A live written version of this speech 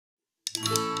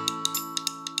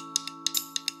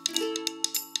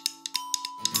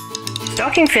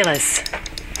stocking fillers.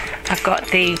 I've got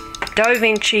the Da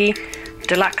Vinci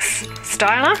Deluxe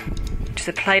Styler, which is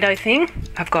a Play-Doh thing.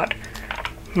 I've got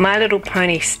My Little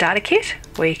Pony starter kit,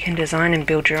 where you can design and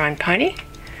build your own pony.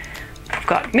 I've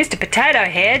got Mr. Potato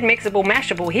Head, Mixable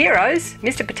Mashable Heroes,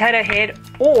 Mr. Potato Head,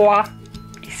 or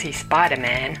you see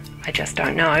Spider-Man, I just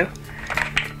don't know.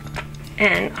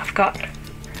 And I've got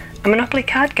a Monopoly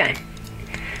card game.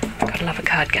 Gotta love a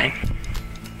card game.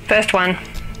 First one,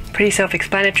 pretty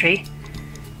self-explanatory.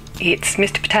 It's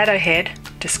Mr. Potato Head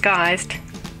disguised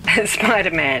as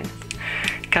Spider-Man.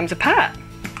 Comes apart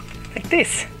like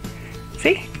this.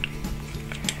 See?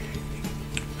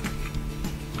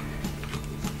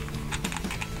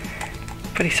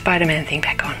 Put his Spider-Man thing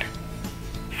back on.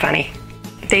 Funny.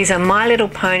 These are My Little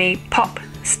Pony Pop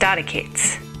starter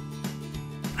kits.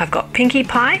 I've got Pinkie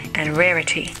Pie and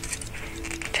Rarity.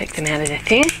 Take them out of the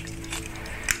thing.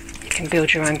 You can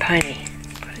build your own pony.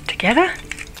 Put it together.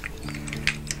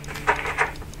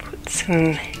 Put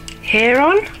some hair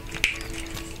on.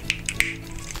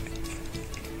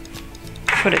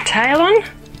 Put a tail on.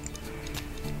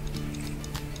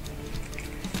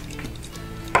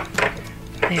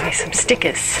 Maybe some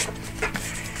stickers.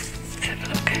 Let's have a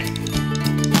look.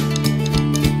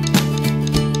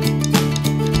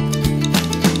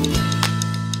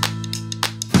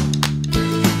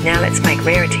 Now let's make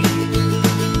Rarity.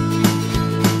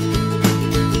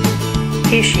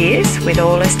 Here she is with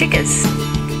all her stickers.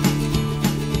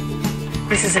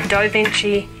 This is a Da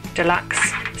Vinci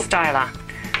Deluxe Styler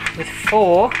with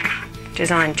 4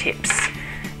 design tips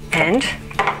and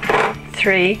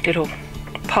 3 little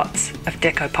pots of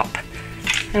Deco Pop.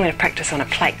 I'm going to practice on a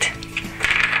plate.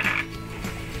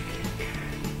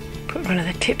 Put one of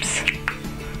the tips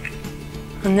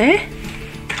on there.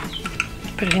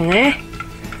 Put it in there.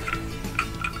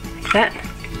 Like that.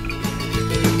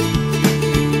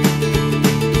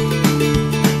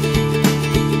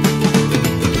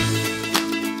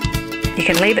 You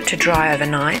can leave it to dry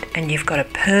overnight and you've got a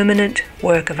permanent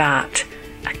work of art,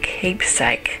 a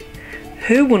keepsake.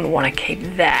 Who wouldn't want to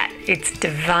keep that? It's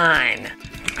divine.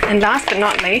 And last but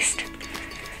not least,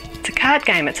 it's a card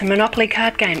game. It's a Monopoly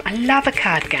card game. I love a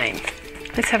card game.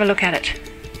 Let's have a look at it.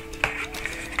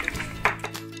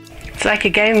 It's like a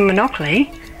game of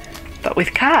Monopoly, but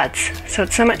with cards, so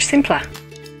it's so much simpler.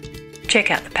 Check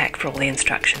out the pack for all the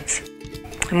instructions.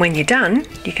 And when you're done,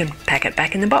 you can pack it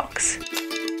back in the box.